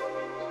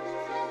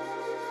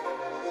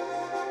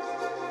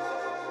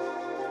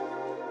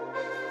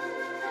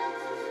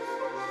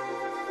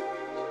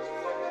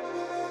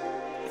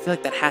 I feel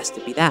like that has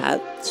to be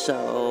that,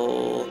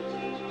 so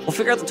we'll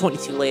figure out the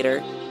 22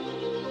 later.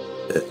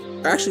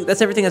 Or actually,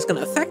 that's everything that's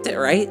going to affect it,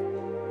 right?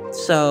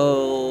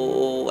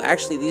 So Oh,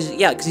 actually,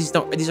 yeah, because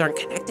these aren't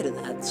connected to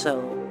that, so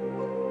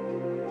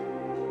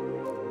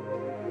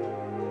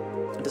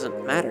it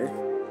doesn't matter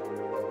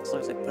as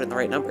long as I put in the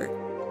right number,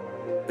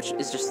 which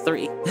is just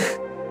 3.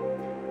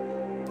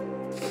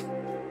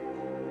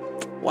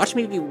 Watch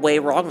me be way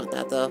wrong with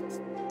that though.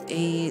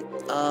 8.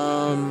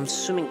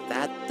 Assuming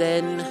that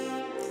then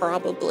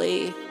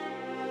probably.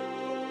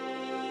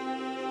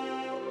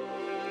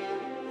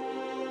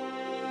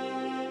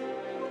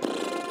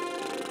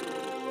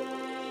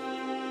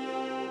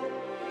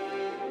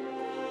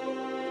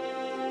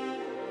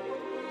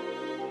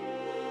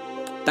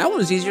 That one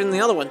was easier than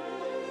the other one.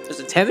 It was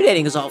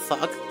intimidating as all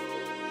fuck.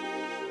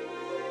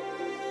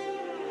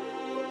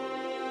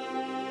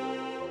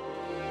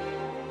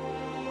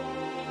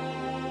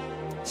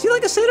 See,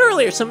 like I said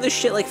earlier, some of this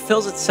shit like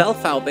fills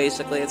itself out,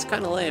 basically. It's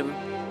kind of lame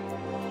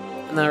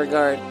in that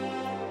regard.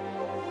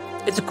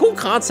 It's a cool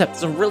concept.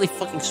 It's a really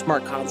fucking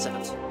smart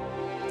concept.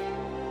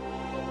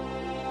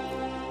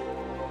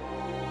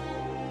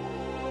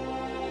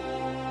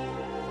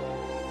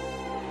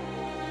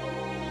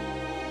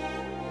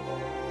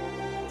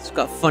 It's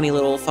got funny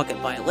little fucking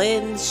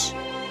violins.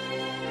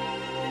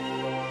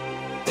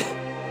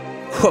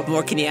 What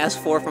more can you ask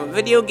for from a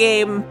video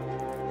game?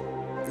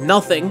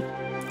 Nothing,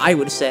 I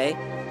would say.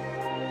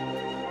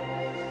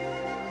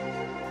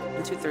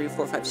 1, 2, 3,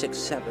 4, 5, 6,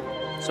 7.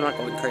 So I'm not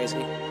going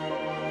crazy.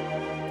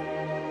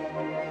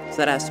 So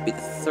that has to be the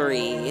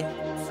 3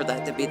 for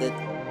that to be the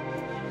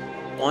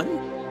 1?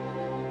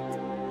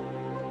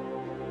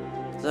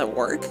 Does that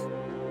work?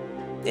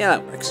 Yeah,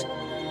 that works.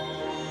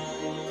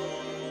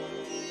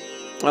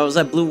 Oh, was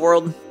that Blue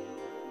World?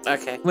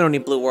 Okay, we don't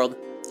need Blue World.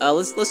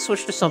 Let's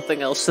switch to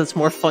something else that's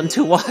more fun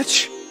to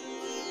watch.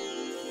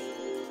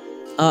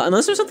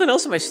 Unless there's something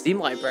else in my Steam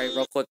library,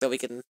 real quick, that we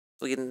can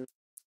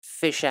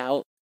fish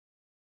out.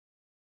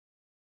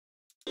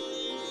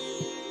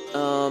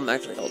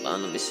 Actually, hold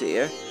on, let me see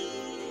here.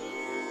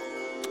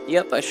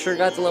 Yep, I sure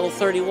got to level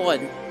 31.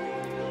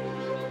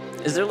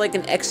 Is there like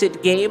an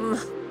exit game?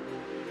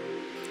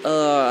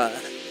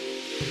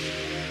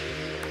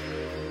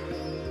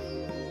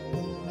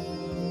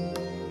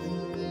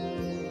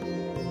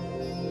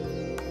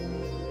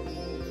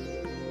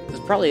 There's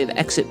probably an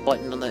exit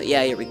button on the...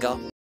 Yeah, here we go.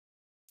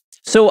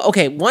 So,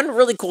 okay, one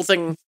really cool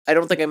thing I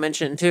don't think I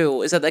mentioned,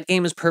 too, is that that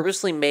game is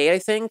purposely made, I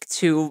think,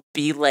 to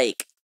be,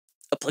 like,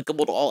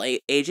 applicable to all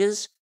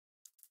ages.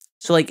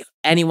 So, like,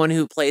 anyone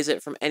who plays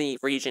it from any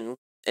region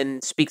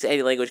and speaks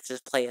any language can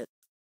just play it.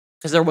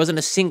 Because there wasn't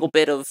a single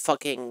bit of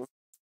fucking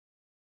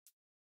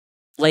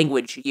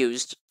language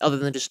used other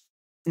than just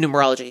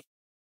numerology.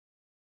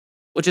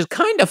 Which is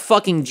kind of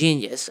fucking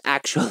genius,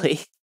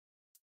 actually.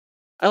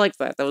 I liked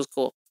that. That was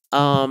cool.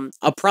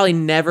 I'll probably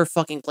never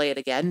fucking play it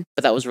again,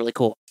 but that was really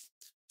cool.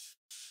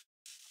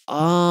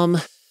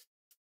 What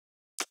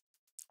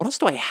else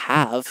do I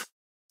have?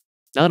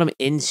 Now that I'm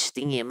in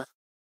Steam.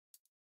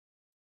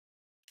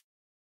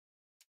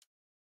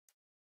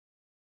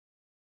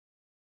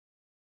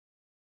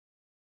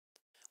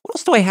 What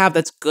else do I have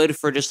that's good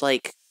for just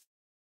like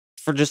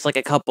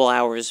a couple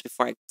hours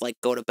before I like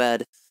go to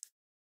bed?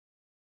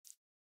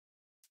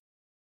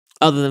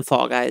 Other than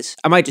Fall Guys.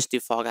 I might just do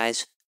Fall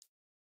Guys.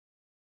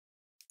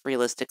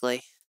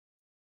 Realistically.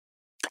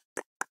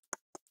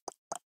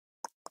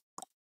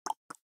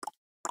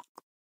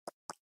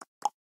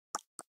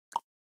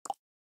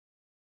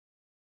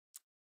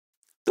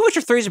 The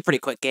Witcher 3 is a pretty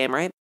quick game,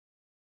 right?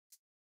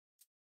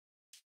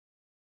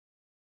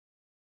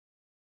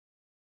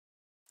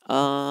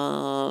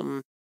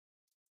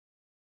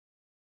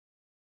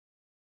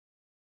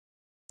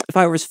 If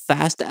I were as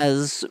fast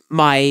as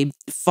my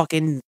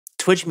fucking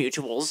Twitch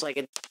mutuals, I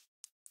could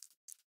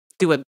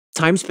do a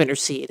time spinner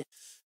seed.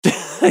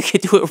 I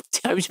could do a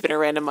time spinner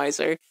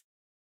randomizer.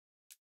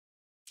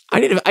 I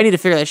need to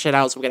figure that shit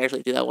out so we can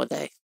actually do that one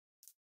day.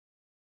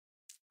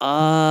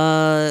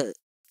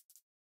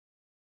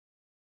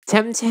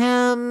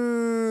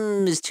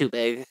 Temtem is too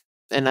big,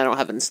 and I don't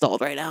have it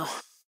installed right now.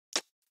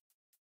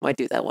 Might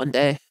do that one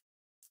day.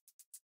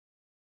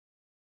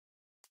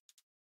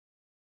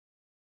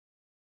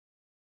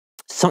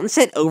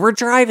 Sunset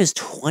Overdrive is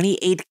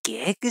 28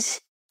 gigs?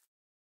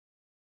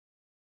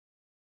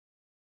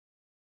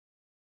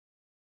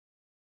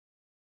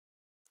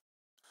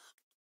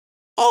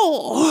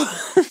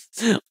 Oh!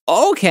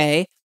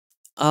 Okay.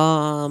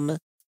 I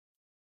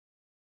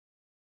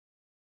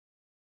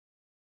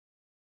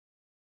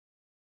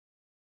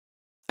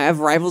have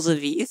Rivals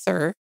of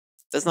Ether.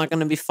 That's not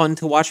going to be fun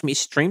to watch me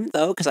stream,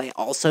 though, because I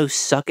also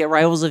suck at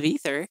Rivals of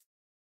Ether.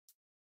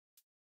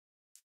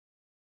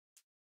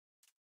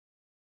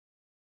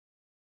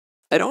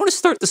 I don't want to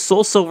start the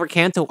Soul Silver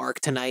Canto arc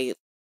tonight.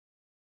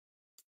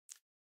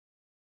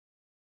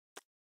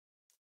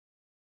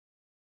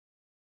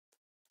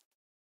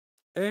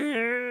 What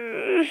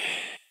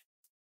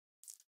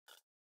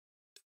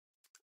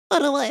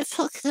do I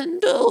fucking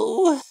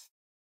do?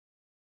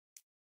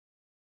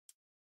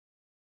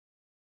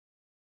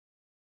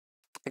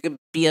 I could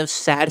be a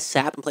sad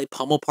sap and play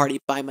Pummel Party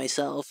by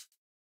myself.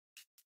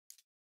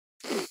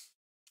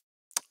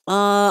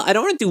 I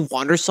don't want to do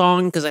Wander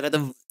Song because I'd have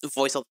to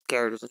voice all the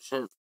characters and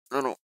shit.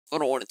 I don't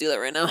want to do that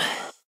right now.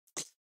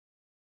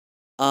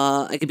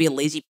 I could be a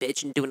lazy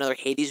bitch and do another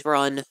Hades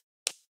run.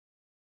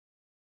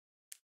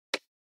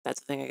 That's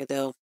the thing I could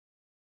do.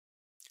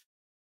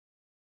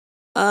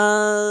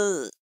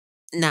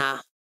 Nah.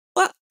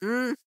 What?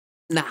 Nah.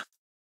 Nah,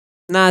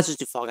 let's just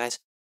do Fall Guys.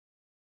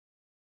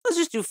 Let's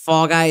just do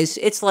Fall Guys.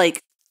 It's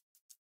like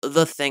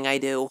the thing I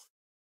do.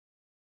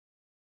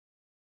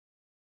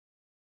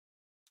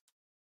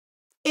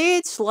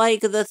 It's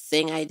like the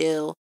thing I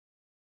do.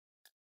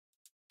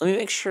 Let me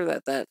make sure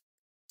that that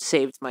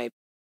saved my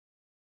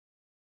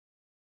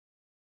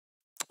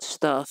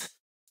stuff.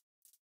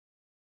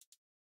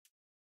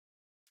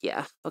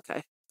 Yeah,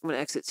 okay. I'm gonna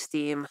exit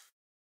Steam.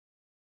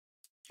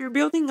 You're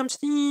building on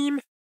Steam.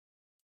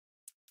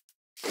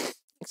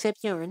 Except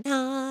you're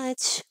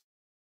not.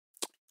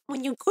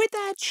 When you quit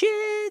that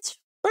shit.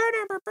 Do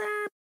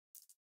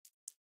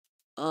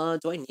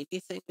I need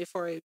anything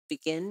before I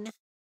begin?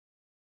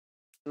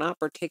 Not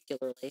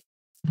particularly.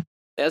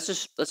 Yeah, let's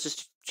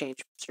just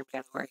change stream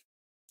category.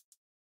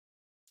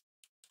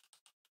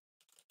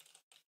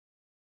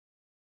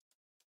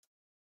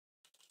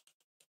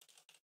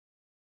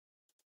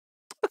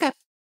 Okay.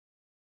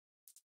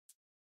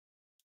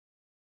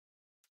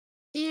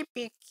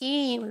 Epic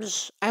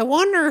Games. I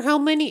wonder how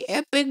many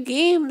Epic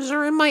Games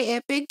are in my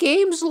Epic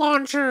Games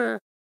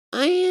launcher.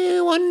 I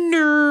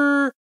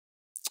wonder.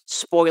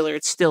 Spoiler,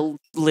 it's still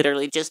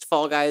literally just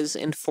Fall Guys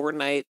and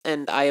Fortnite,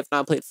 and I have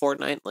not played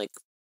Fortnite in like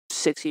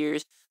 6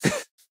 years.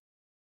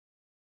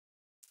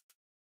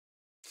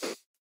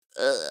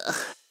 Ugh.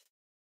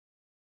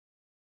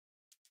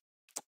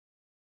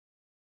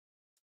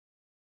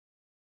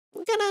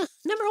 We're gonna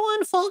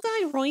 #1 Fall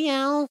Guy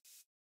Royale.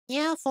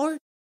 Yeah,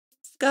 Fort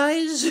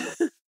guys.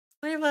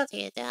 We're about to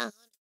get down.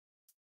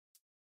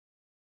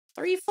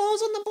 3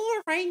 falls on the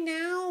board right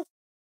now.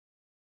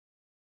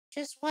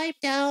 Just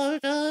wiped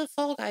out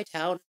Fall Guy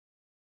Town.